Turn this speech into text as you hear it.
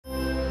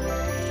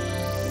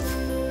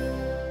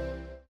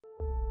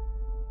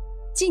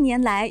近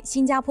年来，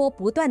新加坡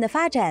不断的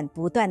发展，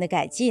不断的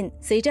改进，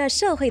随着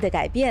社会的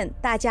改变，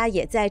大家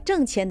也在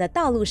挣钱的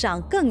道路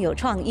上更有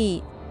创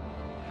意，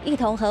一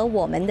同和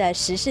我们的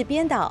时事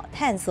编导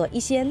探索一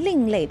些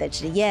另类的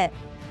职业，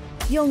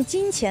用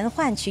金钱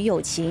换取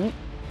友情，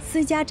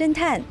私家侦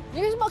探，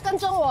你为什么跟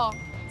着我？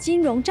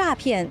金融诈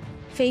骗，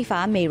非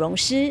法美容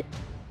师，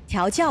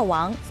调教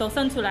王，手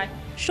伸出来，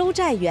收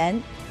债员，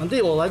堂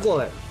弟，我来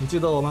过嘞，你记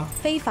得我吗？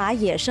非法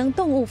野生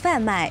动物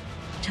贩卖，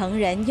成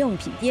人用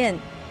品店。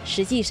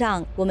实际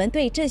上，我们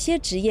对这些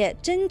职业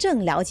真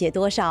正了解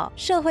多少？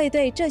社会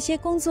对这些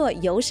工作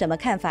有什么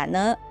看法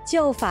呢？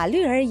就法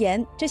律而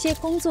言，这些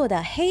工作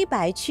的黑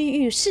白区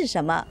域是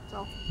什么？走。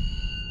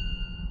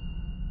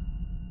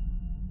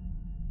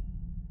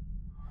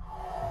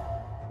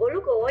如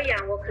果我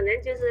养，我可能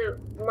就是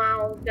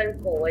猫跟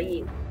狗而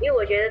已，因为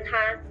我觉得它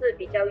是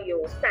比较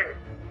友善。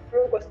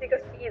如果是一个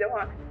蜥蜴的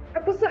话，它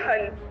不是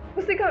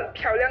一个很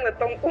漂亮的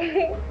动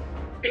物。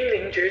濒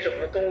临绝种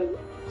的动物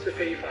是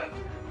非法，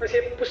那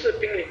些不是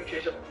濒临绝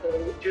种的动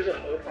物就是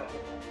合法。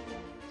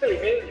这里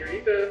面有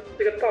一个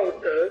这个道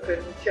德跟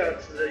价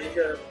值的一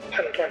个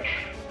判断。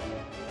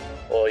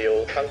我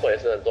有看过，也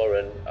是很多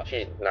人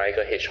去拿一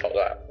个黑球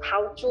的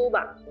豪猪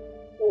吧。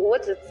我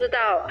只知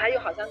道还有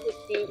好像是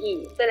蜥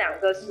蜴，这两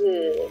个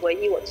是唯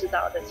一我知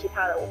道的，其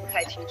他的我不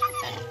太清楚。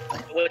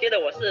我觉得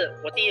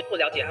我第一步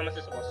了解他们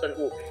是什么生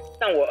物，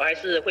但我还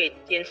是会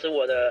坚持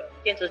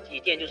己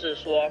见，就是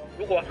说，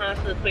如果它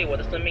是对我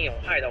的生命有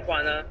害的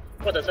话呢，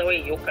或者是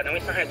有可能会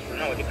伤害主人，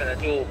那我就可能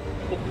就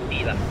不鼓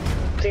励了。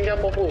新加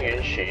坡不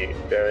允许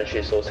别人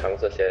去收藏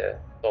这些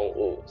动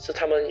物，是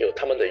他们有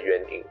他们的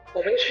原因。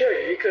我们需要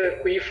有一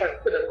个规范，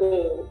不能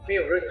够没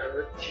有任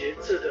何节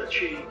制的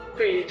去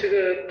对这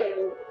个动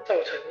物造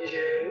成一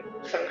些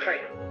伤害。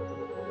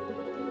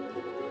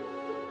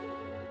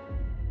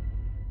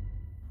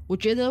我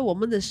觉得我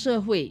们的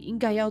社会应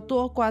该要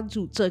多关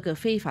注这个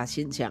非法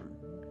现象，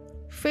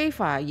非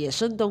法野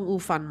生动物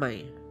贩卖。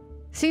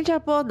新加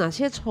坡哪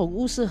些宠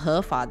物是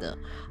合法的，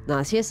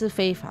哪些是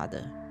非法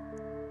的？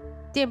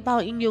电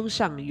报应用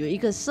上有一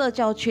个社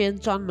交圈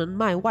专门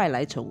卖外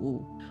来宠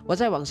物，我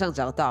在网上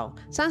找到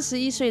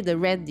31岁的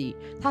Randy，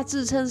 他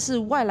自称是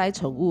外来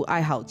宠物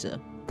爱好者。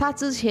他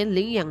之前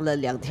领养了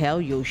2条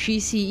有须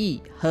蜥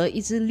蜴和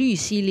一只绿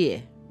蜥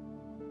蜴。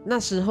那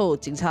时候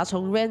警察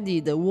从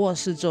Randy 的卧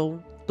室中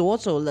夺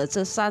走了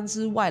这3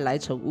只外来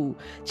宠物，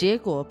结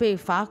果被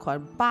罚款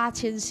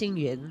8000新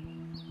元。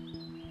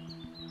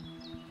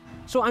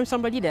So I'm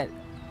somebody that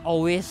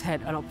always had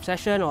an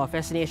obsession or a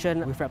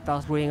fascination with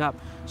reptiles growing up.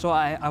 So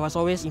I was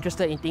always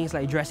interested in things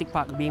like Jurassic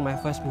Park being my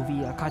first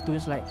movie,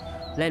 cartoons like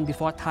Land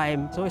Before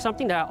Time. So it's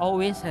something that I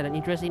always had an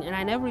interest in, and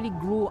I never really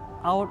grew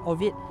out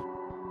of it.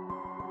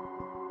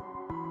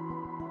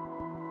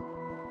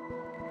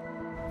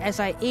 As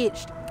I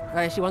aged,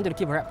 I actually wanted to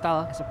keep a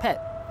reptile as a pet.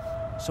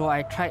 So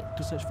I tried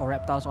to search for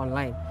reptiles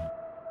online.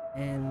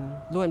 And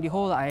lo and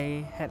behold,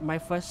 I had my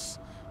first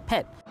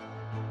pet.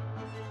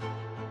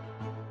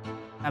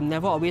 I'm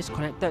never always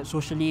connected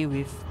socially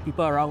with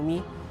people around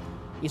me.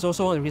 It's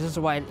also one of the reasons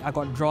why I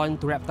got drawn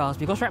to reptiles,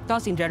 because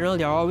reptiles in general,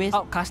 they're always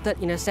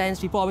outcasted in a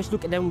sense. People always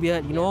look at them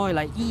weird,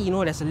 like,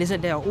 there's a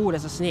lizard there, or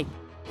there's a snake.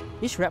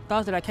 These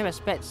reptiles that I kept as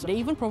pets, they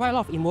even provide a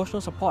lot of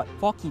emotional support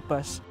for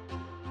keepers.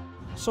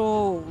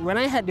 So when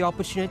I had the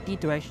opportunity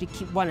to actually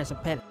keep one as a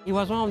pet, it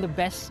was one of the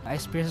best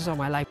experiences of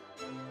my life.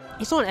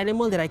 It's not an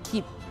animal that I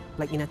keep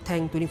like in a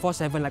tank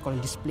 24/7, like on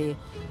a display.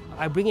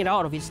 I bring it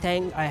out of its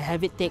tank, I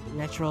have it take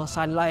natural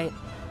sunlight.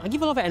 I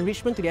give a lot of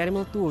enrichment to the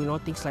animal too,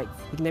 things like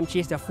making them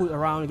chase their food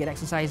around, get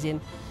exercise in,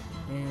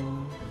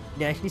 and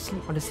they actually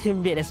sleep on the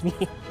same bed as me.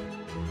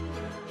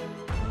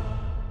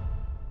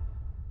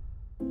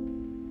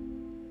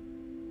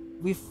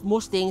 With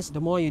most things, the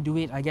more you do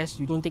it, I guess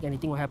you don't think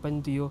anything will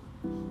happen to you.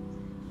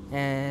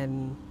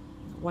 And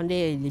one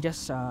day,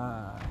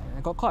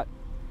 I got caught.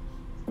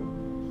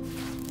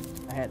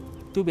 I had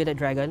 2 bearded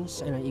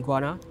dragons and an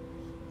iguana.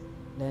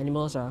 The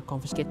animals are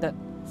confiscated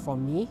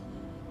from me.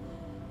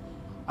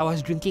 I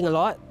was drinking a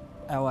lot.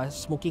 I was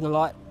smoking a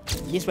lot.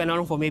 This went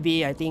on for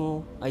maybe, I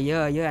think, a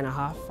year and a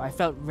half. I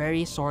felt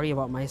very sorry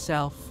about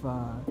myself.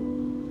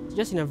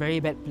 Just in a very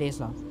bad place.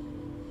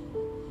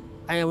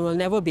 I will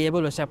never be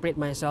able to separate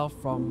myself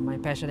from my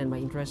passion and my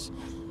interest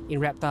in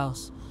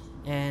reptiles.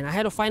 And I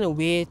had to find a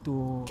way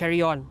to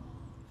carry on.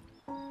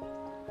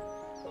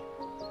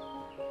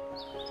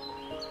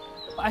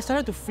 I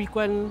started to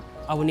frequent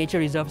our nature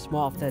reserves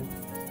more often.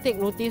 Take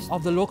notice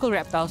of the local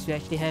reptiles we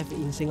actually have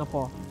in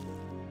Singapore.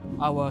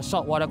 Our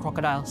saltwater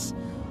crocodiles,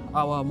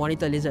 our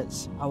monitor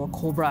lizards, our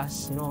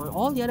cobras,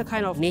 all the other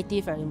kind of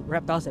native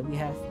reptiles that we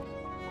have.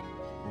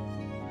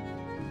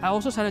 I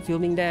also started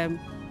filming them,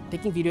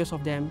 taking videos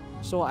of them,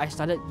 so I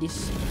started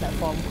this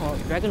platform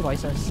called Dragon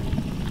Voices.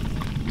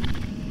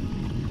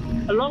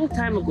 A long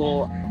time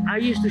ago, I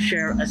used to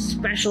share a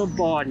special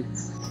bond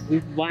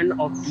with one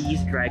of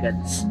these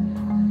dragons.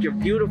 You're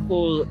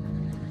beautiful,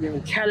 you're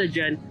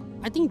intelligent.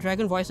 I think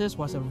Dragon Voices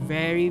was a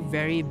very,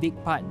 very big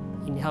part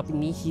in helping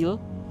me heal,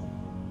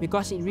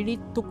 because it really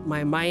took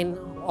my mind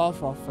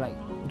off of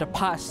the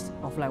past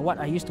of like what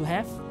I used to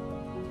have,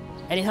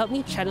 and it helped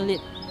me channel it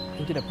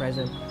into the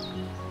present.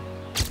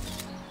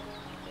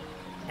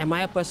 Am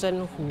I a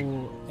person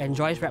who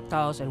enjoys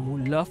reptiles and who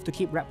love to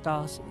keep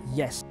reptiles?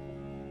 Yes.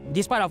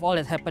 Despite of all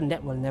that happened,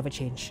 that will never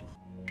change.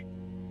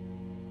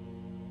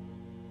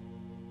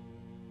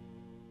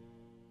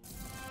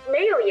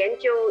 没有研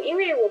究，因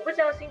为我不知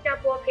道新加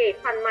坡可以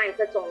贩卖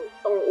这种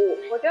动物。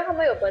我觉得他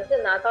们有本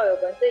事拿到，有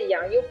本事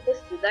养，又不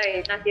死在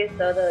那些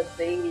蛇的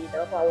嘴里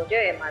的话，我觉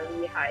得也蛮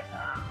厉害的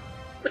啊。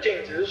不仅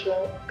只是说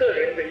个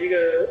人的一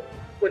个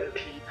问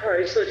题，它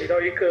还涉及到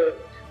一个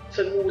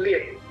生物链。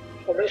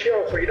我们需要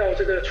回到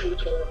这个初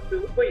衷啊，就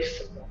是为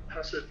什么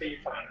它是非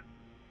法的？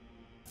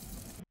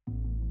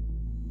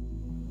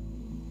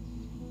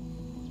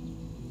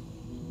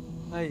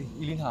嗨，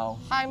依林好。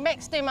Hi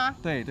Max 对吗？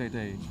对，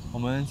我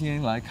们今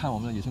天来看我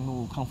们的野生动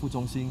物康复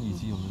中心以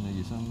及我们的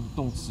野生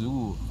动植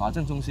物法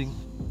证中心。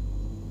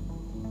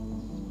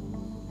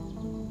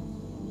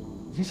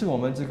其实我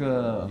们这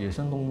个野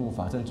生动物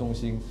法证中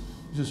心，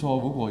就是说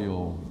如果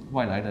有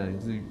外来的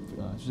就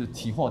是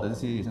提货的这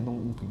些野生动物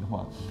物品的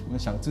话，我们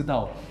想知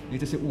道，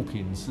这些物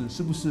品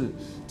是不是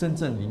真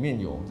正里面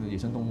有这个野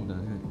生动物的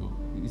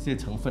有一些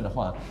成分的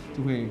话，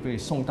就会被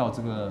送到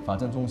这个法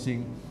证中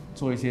心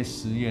做一些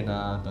实验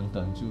啊等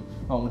等，就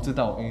让我们知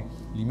道，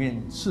里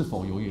面是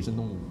否有野生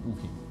动物物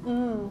品。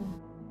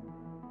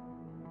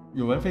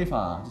有人非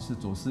法就是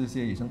走私一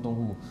些野生动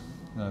物，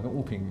跟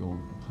物品有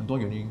很多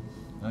原因。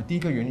第一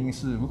个原因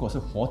是，如果是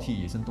活体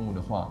野生动物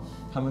的话，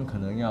他们可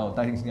能要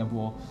带进新加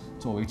坡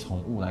作为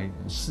宠物来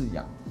饲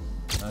养。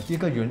第二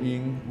个原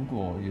因，如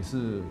果也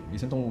是野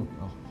生动物、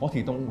活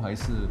体动物还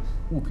是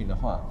物品的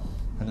话，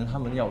可能他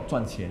们要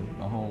赚钱，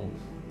然后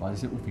把这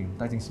些物品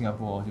带进新加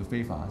坡就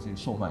非法去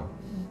售卖。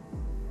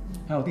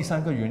还有第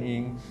三个原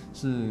因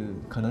是，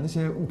可能这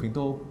些物品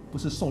都不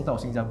是送到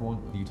新加坡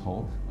里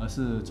头，而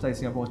是在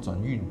新加坡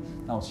转运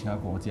到其他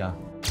国家。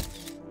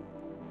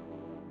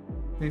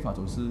非法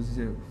走私这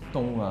些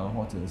动物啊，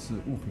或者是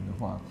物品的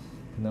话，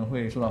可能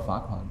会受到罚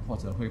款或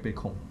者会被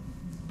控。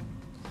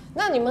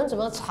那你们怎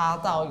么查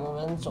到有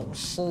人走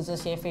私这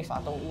些非法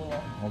动物呢？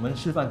我们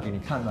示范给你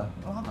看吧。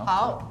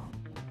好。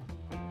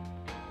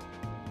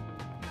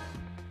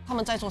他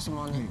们在做什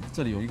么呢？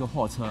这里有一个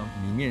货车，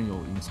里面有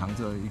隐藏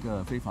着一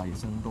个非法野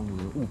生动物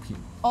的物品。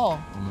哦。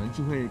我们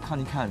就会看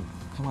一看，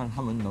看看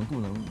他们能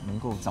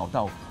够找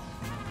到。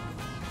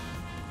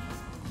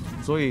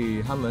所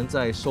以他们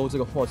在收这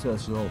个货车的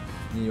时候，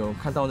你有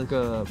看到那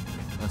个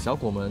小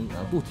狗们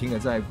不停的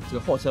在这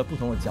个货车不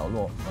同的角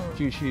落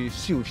去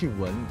嗅去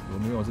闻有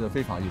没有这个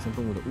非法野生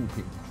动物的物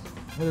品。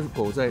那个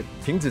狗在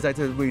停止在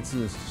这个位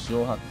置的时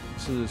候，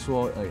是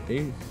说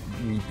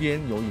里边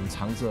有隐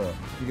藏着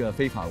一个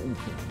非法物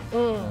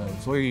品。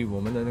所以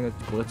我们的那个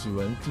狗的主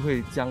人就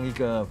会将一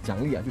个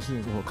奖励啊，就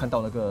是我看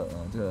到那个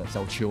这个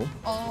小球。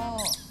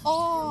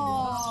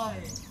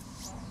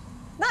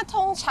那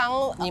通常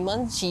你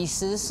们几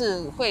时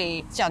是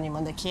会叫你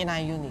们的 K9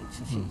 unit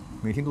出去？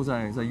每天都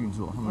在运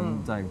作，他们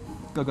在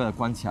各个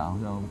关卡，好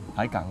像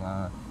海港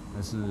啊，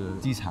还是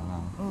机场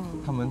啊，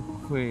他们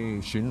会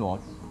巡逻。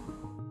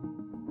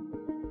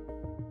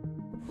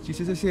其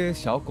实这些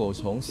小狗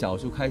从小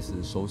就开始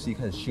熟悉、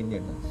开始训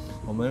练了。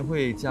我们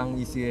会将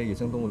一些野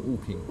生动物的物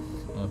品，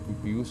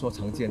比如说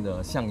常见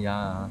的象牙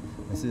啊，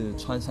还是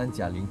穿山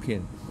甲鳞片，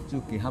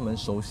就给他们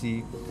熟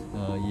悉，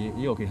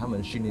也有给他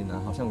们训练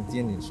啊。好像今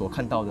天你所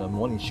看到的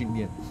模拟训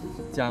练，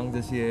将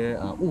这些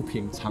物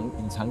品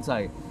隐藏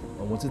在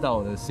我知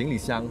道的行李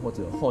箱或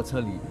者货车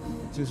里，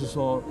就是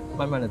说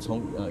慢慢的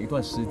从一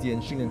段时间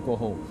训练过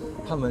后，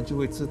他们就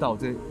会知道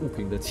这物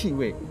品的气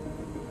味。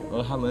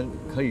而他们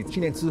可以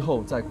训练之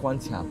后，在关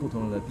卡不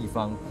同的地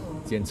方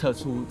检测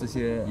出这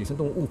些野生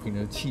动物物品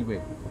的气味，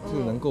就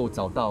能够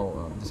找到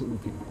这些物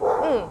品。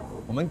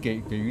我们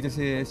给予这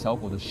些小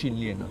狗的训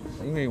练呢，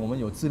因为我们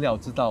有资料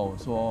知道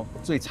说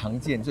最常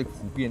见、最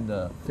普遍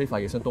的非法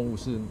野生动物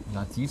是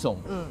哪几种，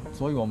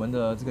所以我们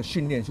的这个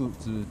训练就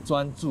只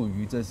专注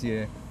于这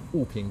些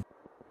物品。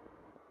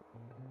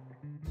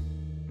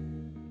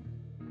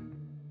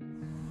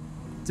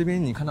这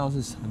边你看到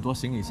是很多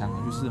行李箱，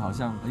就是好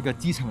像一个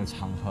机场的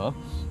场合，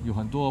有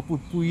很多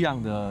不一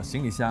样的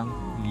行李箱，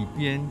里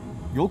边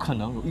有可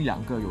能有1、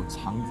2个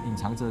隐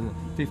藏着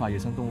非法野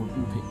生动物的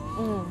物品。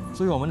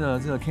所以我们的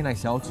这个 K9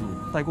 小组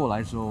带过来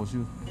的时候，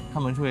他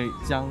们会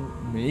将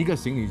每一个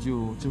行李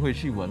就会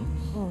去闻，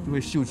就会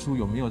嗅出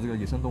有没有这个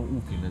野生动物物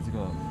品的这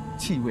个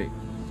气味。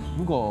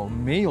如果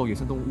没有野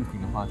生动物物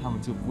品的话，他们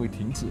就不会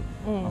停止。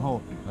然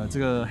后这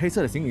个黑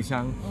色的行李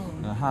箱，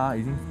它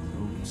已经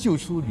嗅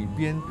出里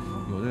边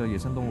有这个野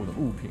生动物的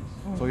物品，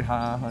所以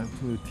它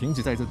就停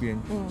止在这边，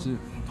是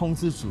通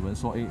知主人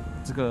说，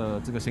这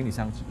个行李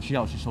箱需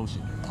要去收拾。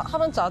他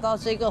们找到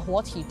这个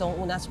活体动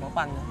物，那怎么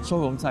办呢？收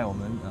容在我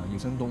们野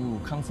生动物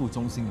康复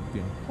中心里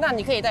边。那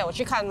你可以带我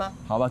去看吗？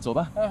好吧，走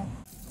吧。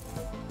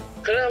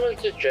可能他们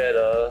就觉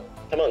得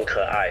他们很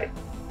可爱，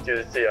就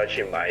是自己要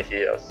去买一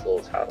些要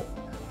收藏。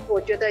我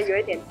觉得有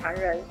一点残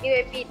忍，因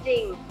为毕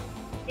竟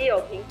稀有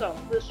品种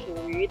是属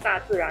于大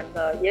自然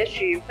的，也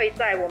许会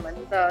在我们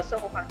的生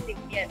活环境里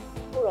面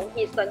不容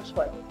易生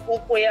存。乌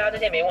龟啊这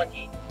些没问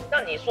题，那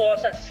你说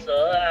像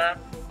蛇啊，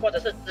或者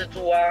是蜘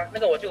蛛啊，那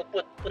个我就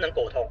不能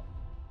苟同。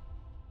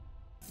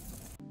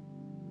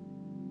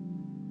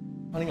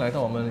欢迎来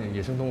到我们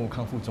野生动物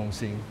康复中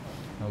心。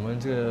我们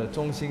这个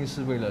中心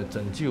是为了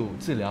拯救、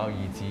治疗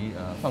以及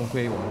放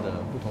归我们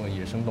的不同的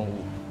野生动物。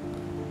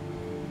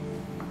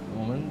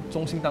我们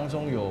中心当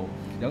中有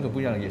2种不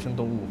一样的野生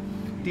动物。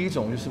第一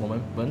种就是我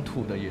们本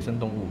土的野生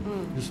动物，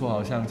就是说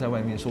好像在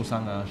外面受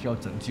伤啊，需要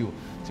拯救，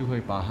就会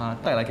把它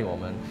带来给我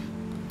们。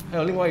还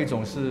有另外一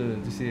种是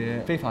这些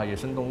非法野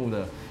生动物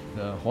的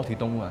活体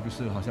动物啊，就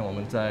是好像我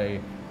们在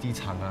机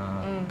场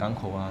啊、港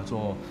口啊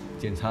做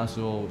检查的时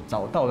候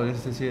找到的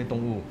这些动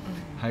物，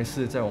还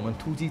是在我们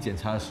突击检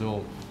查的时候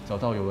找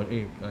到有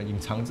人隐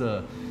藏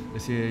着那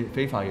些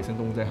非法野生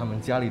动物在他们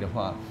家里的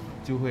话，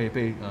就会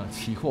被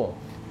起获。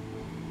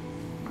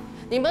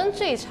你们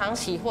最常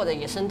起获的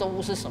野生动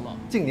物是什么？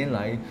近年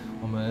来，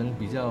我们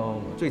比较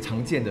最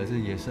常见的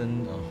是野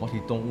生活体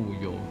动物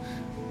有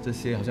这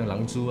些好像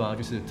狼蛛啊，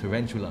就是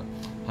tarantula，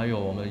 还有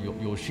我们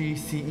有须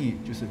蜥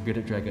蜴，就是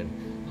bearded dragon，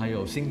 还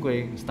有星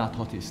龟 star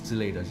tortoise 之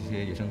类的这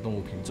些野生动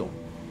物品种。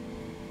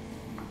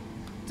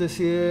这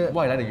些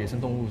外来的野生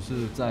动物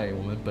是在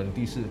我们本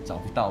地是找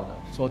不到的。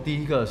说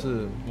第一个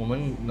是我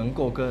们能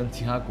够跟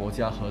其他国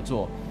家合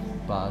作，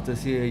把这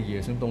些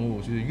野生动物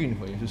就是运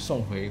回，就是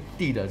送回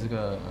地的这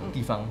个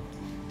地方。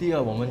第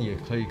二，我们也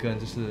可以跟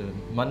就是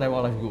Mandai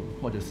Wildlife Group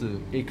或者是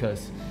ACRES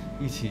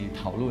一起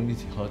讨论、一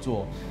起合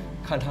作，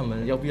看他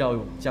们要不要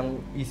将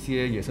一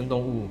些野生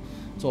动物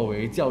作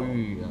为教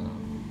育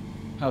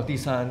还有第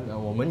三，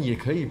我们也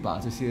可以把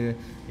这些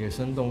野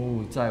生动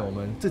物在我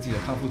们自己的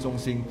康复中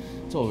心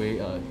作为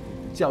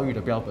教育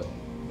的标本。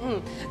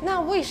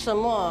那为什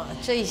么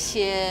这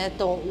些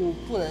动物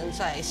不能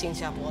在新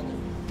加坡呢？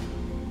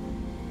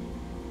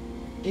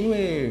因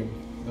为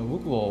如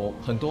果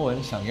很多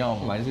人想要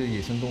买这些野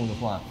生动物的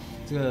话，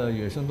这个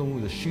野生动物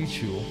的需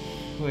求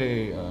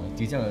会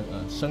即将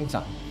生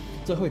长，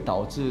这会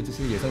导致这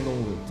些野生动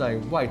物在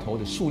外头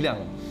的数量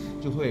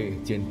就会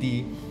减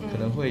低，可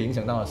能会影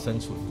响到它的生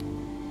存。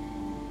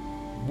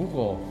如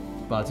果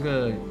把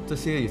这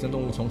些野生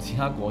动物从其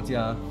他国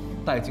家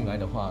带进来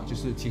的话，就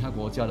是其他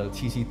国家的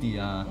栖息地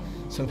啊、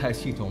生态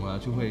系统啊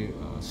就会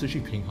失去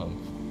平衡。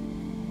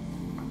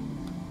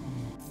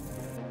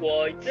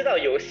我知道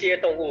有些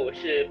动物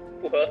是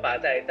不合法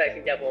在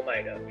新加坡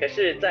卖的，可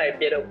是在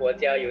别的国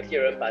家，有些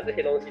人把这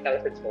些东西当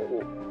成宠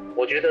物。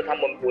我觉得他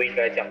们不应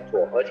该这样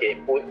做，而且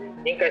不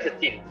应该是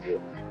禁止。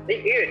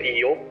因为理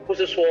由不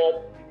是说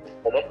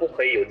我们不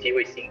可以有机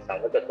会欣赏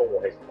那个动物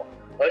还是什么，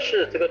而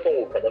是这个动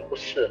物可能不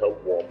适合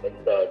我们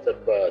的这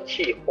个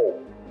气候，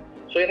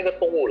所以那个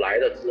动物来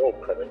了之后，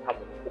可能它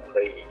们不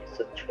可以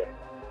生存。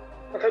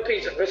那它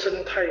对整个生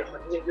态环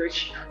境就会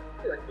起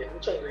很严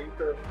重的一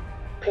个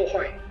破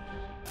坏。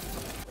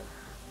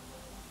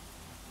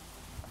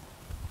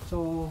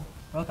So,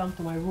 welcome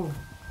to my room.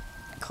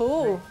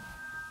 Cool.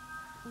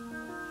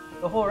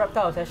 The whole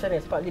reptile session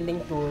is partly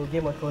linked to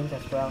Game of Thrones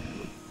as well.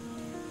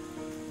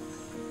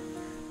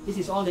 This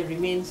is all that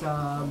remains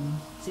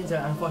since the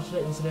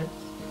unfortunate incident.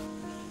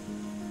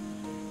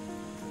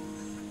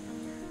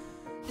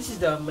 This is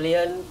the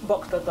Malayan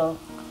box turtle,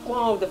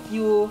 one of the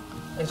few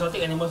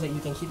exotic animals that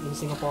you can keep in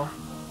Singapore.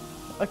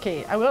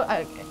 Okay,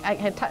 I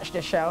can touch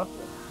the shell.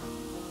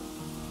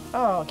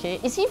 Oh, okay.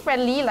 Is he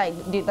friendly? Like,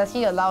 does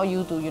he allow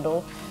you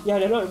to, Yeah,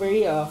 they're not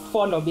very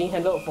fond of being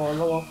handled for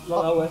long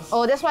hours.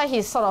 Oh, that's why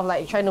he's sort of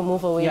like trying to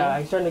move away. Yeah,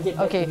 he's trying to get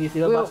back to his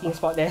little basking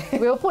spot there.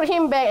 We'll put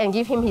him back and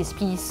give him his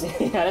piece.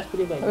 Yeah, let's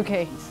put him back.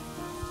 Okay.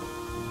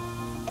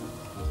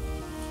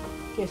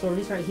 Okay, so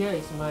this right here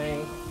is my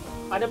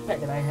other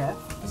pet that I have.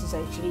 This is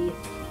actually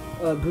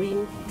a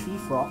green tree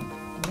frog.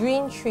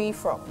 Green tree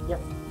frog? Yep.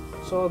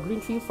 So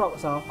green tree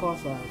frogs are, of course,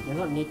 they're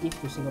not native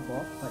to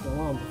Singapore, but they're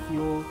one of the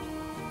few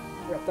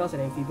reptiles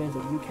and amphibians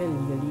that you can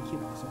legally keep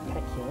as a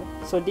pet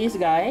here. So this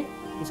guy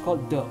is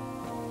called Derp.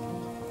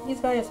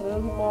 This guy is a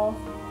little bit more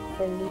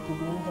friendly to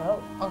being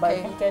held, but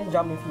he can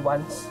jump if he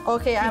wants.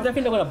 Okay, he's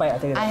definitely not gonna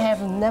bite. I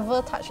have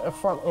never touched a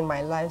frog in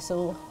my life,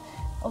 so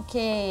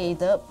okay,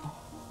 Derp.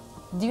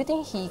 Do you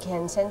think he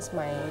can sense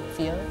my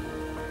fear?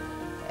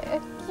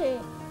 Okay.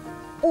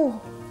 Oh.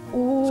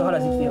 So how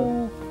does it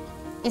feel?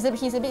 He's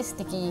a bit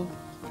sticky. You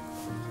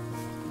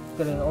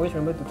gotta always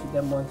remember to keep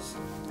them moist.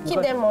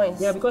 Keep them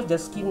moist? Yeah, because their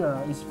skin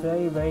is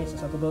very, very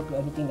susceptible to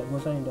anything that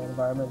goes on in the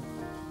environment.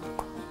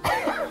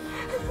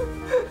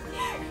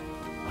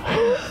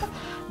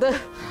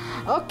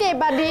 Okay,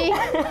 buddy.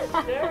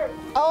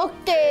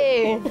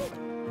 Okay.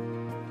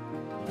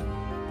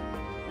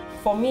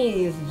 For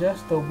me, it's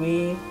just a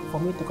way for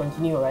me to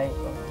continue, right?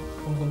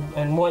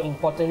 And more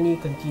importantly,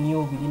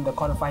 continue within the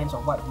confines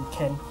of what we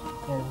can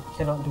and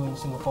cannot do in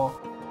Singapore.